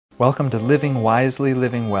Welcome to Living Wisely,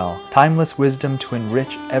 Living Well, timeless wisdom to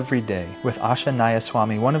enrich every day, with Asha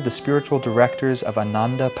Nayaswami, one of the spiritual directors of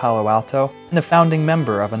Ananda Palo Alto and a founding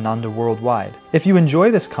member of Ananda Worldwide. If you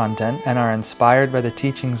enjoy this content and are inspired by the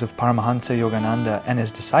teachings of Paramahansa Yogananda and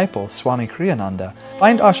his disciple, Swami Kriyananda,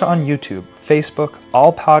 find Asha on YouTube, Facebook,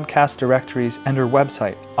 all podcast directories, and her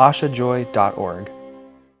website, ashajoy.org.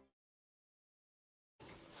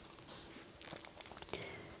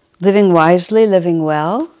 Living Wisely, Living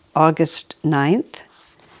Well, August 9th.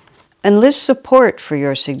 Enlist support for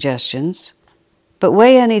your suggestions, but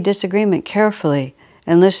weigh any disagreement carefully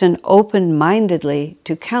and listen open-mindedly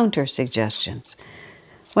to counter-suggestions.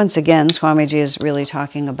 Once again, Swamiji is really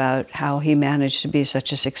talking about how he managed to be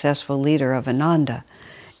such a successful leader of Ananda.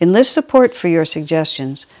 Enlist support for your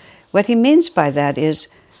suggestions. What he means by that is,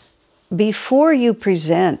 before you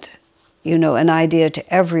present, an idea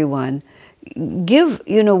to everyone,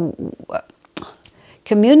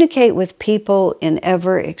 communicate with people in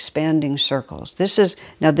ever-expanding circles. This is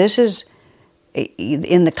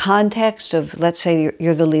in the context of, let's say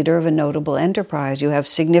you're the leader of a notable enterprise. You have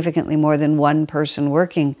significantly more than one person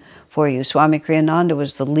working for you. Swami Kriyananda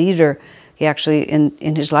was the leader. He actually,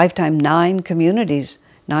 in his lifetime, 9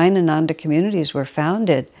 Ananda communities were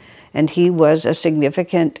founded. And he was a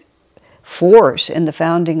significant force in the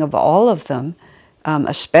founding of all of them,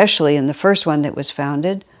 especially in the first one that was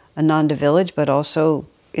founded, Ananda Village, but also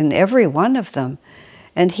in every one of them.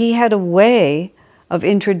 And he had a way of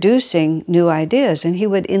introducing new ideas, and he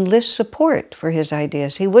would enlist support for his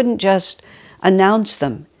ideas. He wouldn't just announce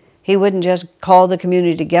them. He wouldn't just call the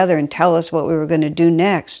community together and tell us what we were going to do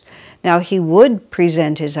next. Now, he would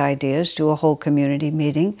present his ideas to a whole community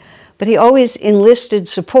meeting, but he always enlisted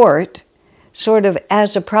support sort of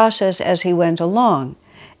as a process as he went along.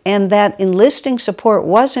 And that enlisting support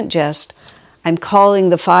wasn't just, I'm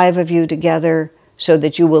calling the 5 of you together so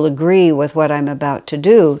that you will agree with what I'm about to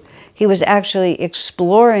do. He was actually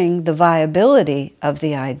exploring the viability of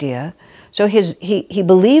the idea. So he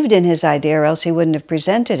believed in his idea, or else he wouldn't have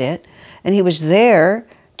presented it. And he was there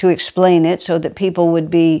to explain it so that people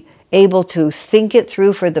would be able to think it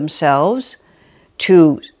through for themselves,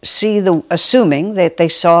 to see assuming that they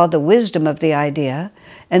saw the wisdom of the idea.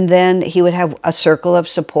 And then he would have a circle of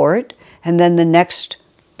support, and then the next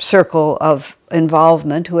circle of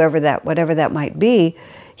involvement, whatever that might be.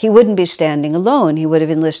 He wouldn't be standing alone. He would have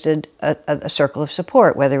enlisted a circle of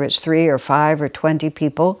support, whether it's 3 or 5 or 20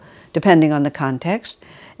 people, depending on the context.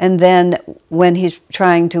 And then when he's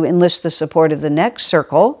trying to enlist the support of the next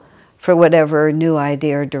circle for whatever new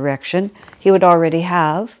idea or direction, he would already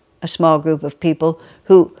have a small group of people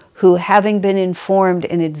who having been informed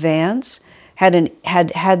in advance, had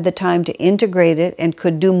the time to integrate it and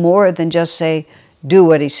could do more than just say, do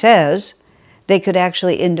what he says. They could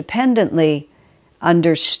actually independently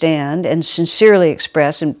understand and sincerely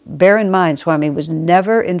express. And bear in mind, Swami was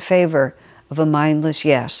never in favor of a mindless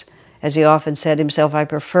yes. As he often said himself, I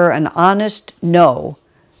prefer an honest no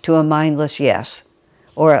to a mindless yes,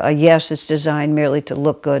 or a yes that's designed merely to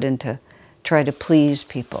look good and to try to please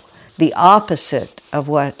people. The opposite of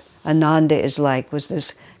what Ananda is like was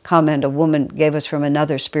this comment a woman gave us from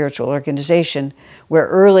another spiritual organization, where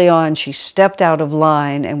early on she stepped out of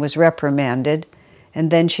line and was reprimanded, and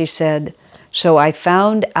then she said, so I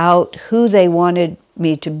found out who they wanted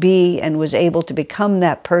me to be and was able to become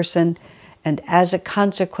that person, and as a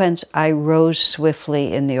consequence I rose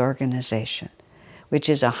swiftly in the organization, which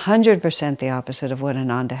is 100% the opposite of what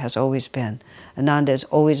Ananda has always been. Ananda is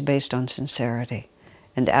always based on sincerity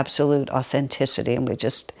and absolute authenticity, and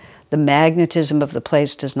the magnetism of the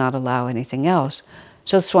place does not allow anything else.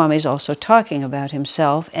 So Swami is also talking about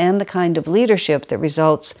himself and the kind of leadership that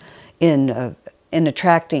results in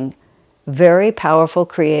attracting very powerful,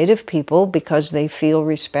 creative people because they feel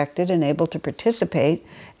respected and able to participate,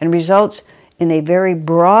 and results in a very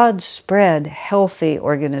broad spread, healthy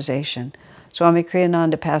organization. Swami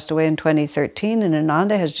Kriyananda passed away in 2013, and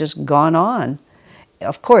Ananda has just gone on.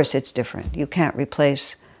 Of course, it's different. You can't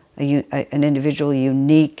replace an individual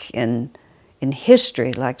unique in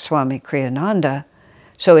history like Swami Kriyananda.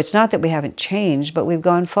 So it's not that we haven't changed, but we've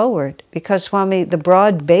gone forward because Swami, the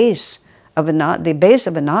broad base of Ananda, the base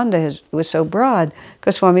of Ananda was so broad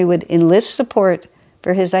because Swami would enlist support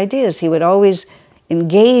for his ideas. He would always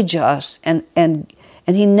engage us, and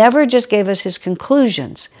he never just gave us his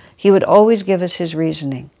conclusions. He would always give us his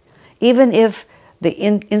reasoning. Even if the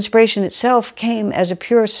inspiration itself came as a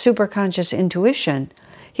pure superconscious intuition,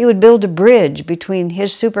 he would build a bridge between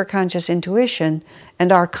his superconscious intuition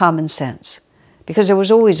and our common sense. Because there was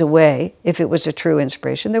always a way, if it was a true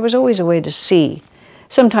inspiration, there was always a way to see.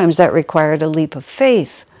 Sometimes that required a leap of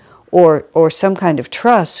faith, or some kind of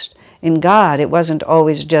trust in God. It wasn't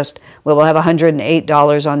always just, well, we'll have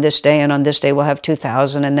 $108 on this day, and on this day we'll have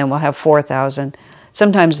 2,000, and then we'll have 4,000.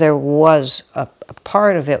 Sometimes there was a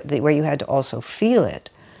part of it where you had to also feel it.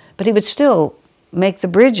 But he would still make the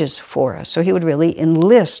bridges for us. So he would really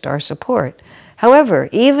enlist our support. However,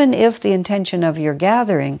 even if the intention of your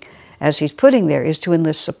gathering, as he's putting there, is to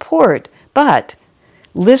enlist support, but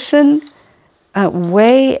listen,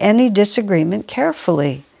 weigh any disagreement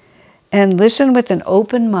carefully, and listen with an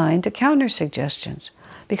open mind to counter-suggestions.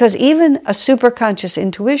 Because even a superconscious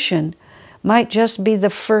intuition might just be the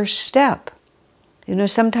first step. You know,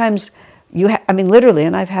 sometimes literally,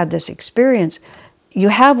 and I've had this experience, you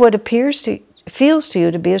have what feels to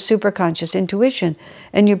you to be a superconscious intuition,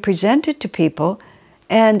 and you present it to people,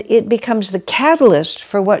 and it becomes the catalyst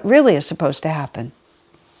for what really is supposed to happen.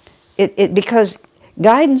 Because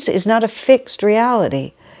guidance is not a fixed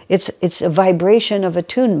reality. It's a vibration of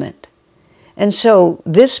attunement. And so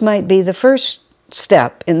this might be the first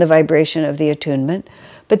step in the vibration of the attunement,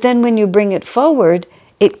 but then when you bring it forward,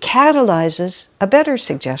 it catalyzes a better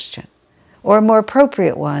suggestion, or a more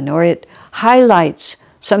appropriate one, or it highlights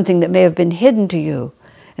something that may have been hidden to you.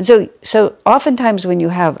 And so oftentimes when you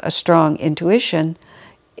have a strong intuition,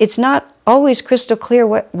 it's not always crystal clear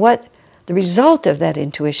what the result of that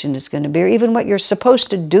intuition is going to be, or even what you're supposed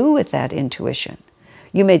to do with that intuition.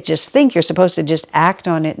 You may just think you're supposed to just act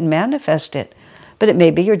on it and manifest it, but it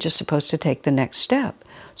may be you're just supposed to take the next step.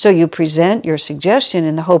 So you present your suggestion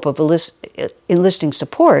in the hope of enlisting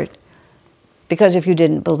support, because if you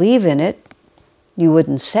didn't believe in it, you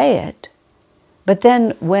wouldn't say it. But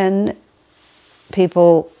then when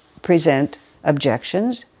people present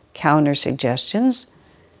objections, counter-suggestions,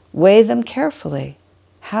 weigh them carefully.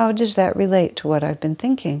 How does that relate to what I've been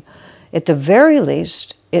thinking? At the very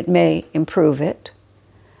least, it may improve it.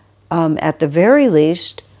 At the very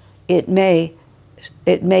least, it may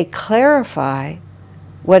clarify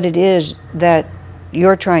what it is that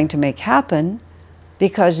you're trying to make happen,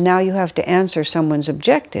 because now you have to answer someone's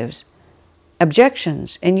objections,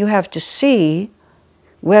 and you have to see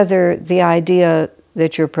whether the idea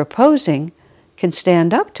that you're proposing can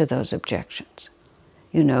stand up to those objections.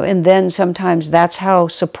 You know, and then sometimes that's how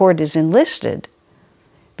support is enlisted,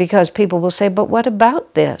 because people will say, but what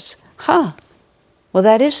about this? Well,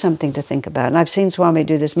 that is something to think about. And I've seen Swami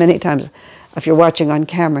do this many times. If you're watching on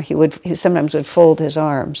camera, he sometimes would fold his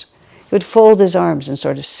arms. He would fold his arms and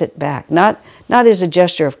sort of sit back, not as a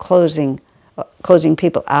gesture of closing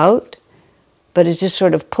people out, but as just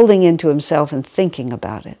sort of pulling into himself and thinking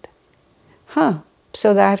about it.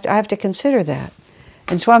 So that I have to consider that.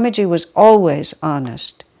 And Swamiji was always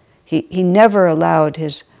honest. He never allowed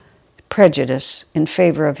his prejudice in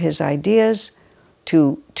favor of his ideas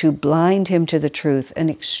to blind him to the truth, an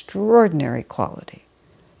extraordinary quality.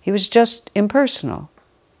 He was just impersonal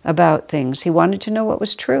about things. He wanted to know what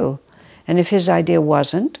was true. And if his idea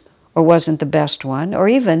wasn't the best one, or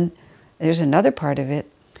even, there's another part of it,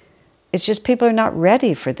 it's just people are not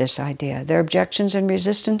ready for this idea. Their objections and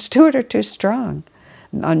resistance to it are too strong.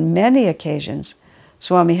 On many occasions,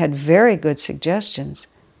 Swami had very good suggestions,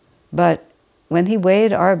 but when he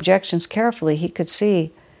weighed our objections carefully, he could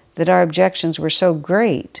see that our objections were so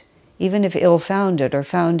great, even if ill-founded or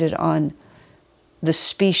founded on the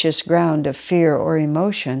specious ground of fear or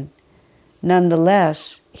emotion,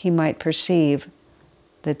 nonetheless, he might perceive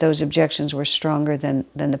that those objections were stronger than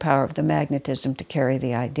the power of the magnetism to carry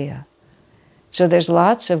the idea. So there's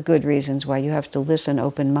lots of good reasons why you have to listen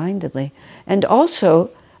open-mindedly. And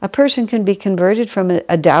also, a person can be converted from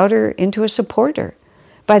a doubter into a supporter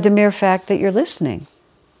by the mere fact that you're listening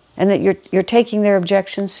and that you're taking their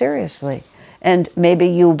objections seriously. And maybe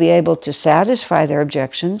you'll be able to satisfy their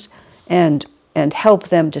objections and help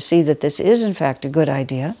them to see that this is in fact a good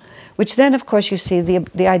idea, which then, of course, you see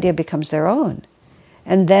the idea becomes their own.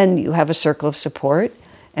 And then you have a circle of support,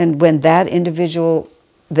 and when that individual,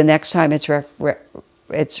 the next time it's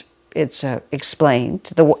explained,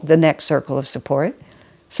 the next circle of support,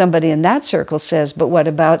 somebody in that circle says, but what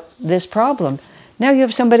about this problem? Now you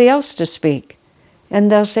have somebody else to speak. And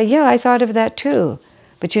they'll say, yeah, I thought of that too.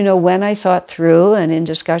 But you know, when I thought through and in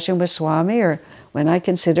discussion with Swami, or when I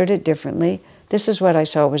considered it differently, this is what I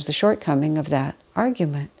saw was the shortcoming of that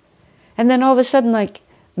argument. And then all of a sudden, like,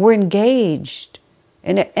 we're engaged.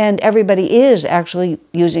 And everybody is actually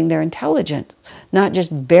using their intelligence, not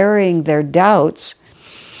just burying their doubts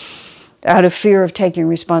out of fear of taking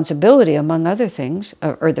responsibility, among other things,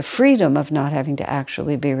 or the freedom of not having to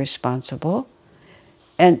actually be responsible.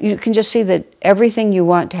 And you can just see that everything you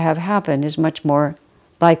want to have happen is much more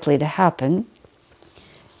likely to happen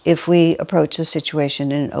if we approach the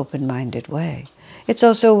situation in an open-minded way. It's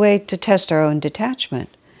also a way to test our own detachment.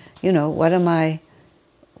 You know, what am I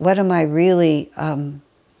really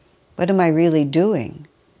doing?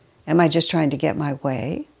 Am I just trying to get my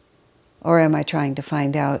way? Or am I trying to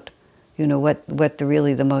find out, you know, what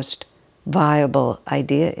the most viable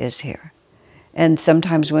idea is here? And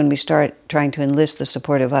sometimes when we start trying to enlist the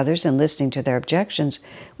support of others and listening to their objections,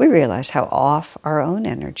 we realize how off our own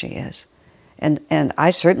energy is. And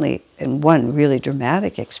I certainly, in one really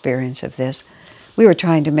dramatic experience of this, we were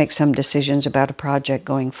trying to make some decisions about a project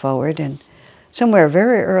going forward, and somewhere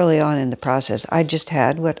very early on in the process, I just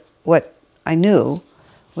had what I knew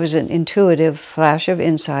was an intuitive flash of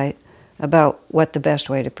insight about what the best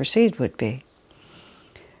way to proceed would be.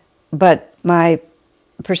 But my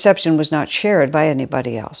perception was not shared by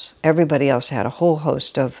anybody else. Everybody else had a whole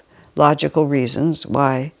host of logical reasons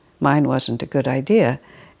why mine wasn't a good idea.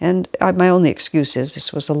 And my only excuse is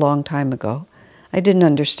this was a long time ago. I didn't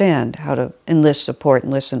understand how to enlist support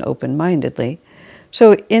and listen open-mindedly.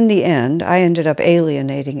 So in the end, I ended up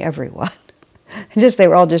alienating everyone. They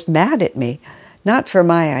were all just mad at me, not for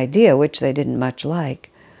my idea, which they didn't much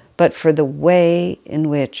like, but for the way in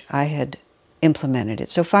which I had implemented it.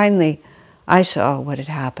 So finally, I saw what had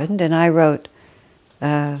happened, and I wrote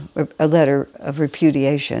a letter of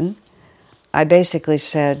repudiation. I basically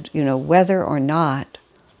said, you know, whether or not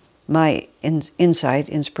my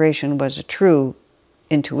inspiration was a true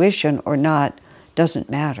intuition or not doesn't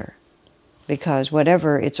matter, because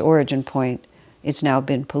whatever its origin point, it's now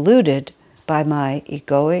been polluted by my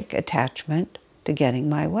egoic attachment to getting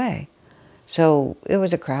my way. So it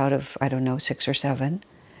was a crowd of, 6 or 7.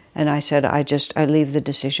 And I said, I leave the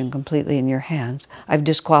decision completely in your hands. I've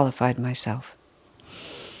disqualified myself.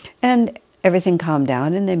 And everything calmed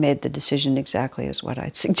down, and they made the decision exactly as what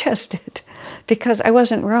I'd suggested. Because I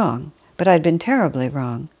wasn't wrong, but I'd been terribly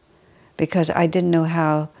wrong. Because I didn't know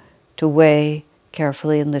how to weigh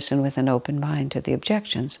carefully and listen with an open mind to the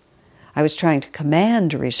objections. I was trying to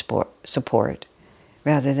command support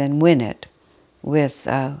rather than win it with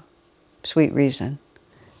sweet reason.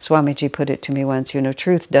 Swamiji put it to me once, you know,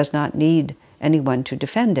 truth does not need anyone to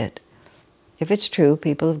defend it. If it's true,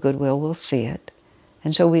 people of goodwill will see it.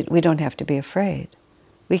 And so we don't have to be afraid.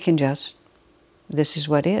 We can just, this is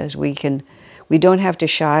what is. We don't have to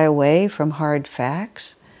shy away from hard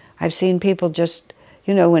facts. I've seen people just,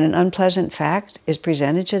 you know, when an unpleasant fact is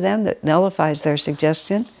presented to them that nullifies their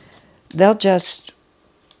suggestion, they'll just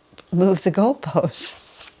move the goalposts.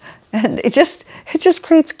 And it just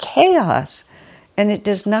creates chaos. And it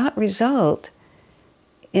does not result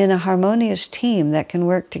in a harmonious team that can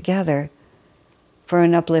work together for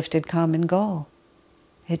an uplifted common goal.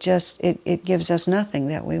 It gives us nothing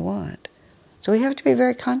that we want. So we have to be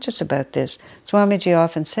very conscious about this. Swamiji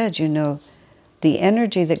often said, you know, the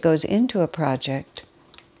energy that goes into a project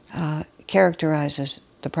characterizes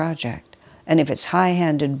the project. And if it's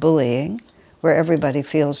high-handed bullying, where everybody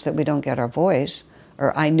feels that we don't get our voice,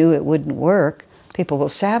 or I knew it wouldn't work, people will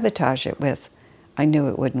sabotage it with, I knew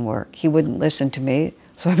it wouldn't work. He wouldn't listen to me,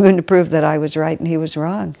 so I'm going to prove that I was right and he was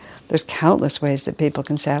wrong. There's countless ways that people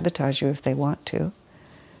can sabotage you if they want to.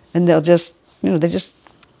 And they'll just, you know, they just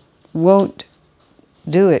won't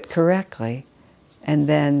do it correctly, and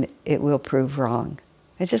then it will prove wrong.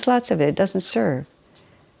 It's just lots of it. It doesn't serve.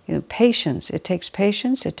 You know, patience. It takes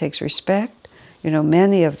patience. It takes respect. You know,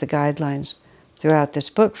 many of the guidelines throughout this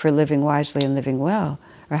book for living wisely and living well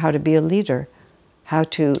are how to be a leader, how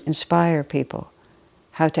to inspire people,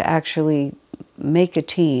 how to actually make a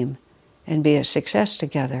team and be a success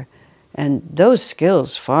together. And those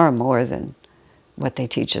skills far more than what they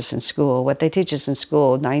teach us in school. What they teach us in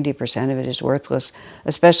school, 90% of it is worthless,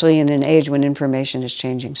 especially in an age when information is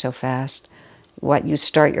changing so fast. What you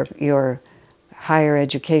start your higher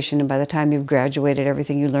education, and by the time you've graduated,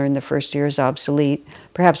 everything you learned the first year is obsolete.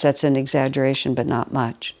 Perhaps that's an exaggeration, but not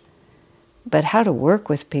much. But how to work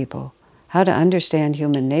with people, how to understand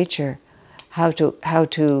human nature, how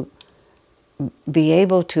to be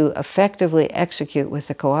able to effectively execute with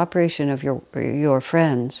the cooperation of your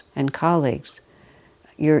friends and colleagues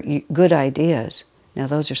your good ideas. Now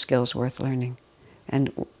those are skills worth learning.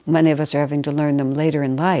 And many of us are having to learn them later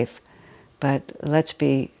in life, but let's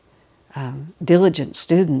be diligent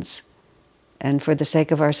students. And for the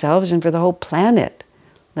sake of ourselves and for the whole planet,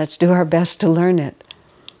 let's do our best to learn it.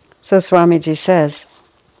 So Swamiji says,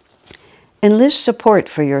 enlist support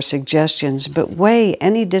for your suggestions, but weigh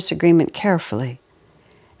any disagreement carefully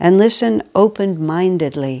and listen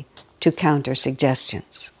open-mindedly to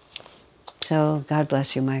counter-suggestions. So God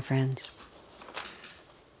bless you, my friends.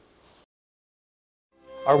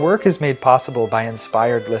 Our work is made possible by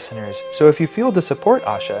inspired listeners, so if you feel to support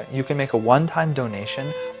Asha, you can make a one-time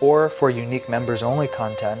donation, or for unique members-only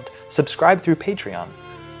content, subscribe through Patreon.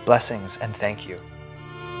 Blessings and thank you.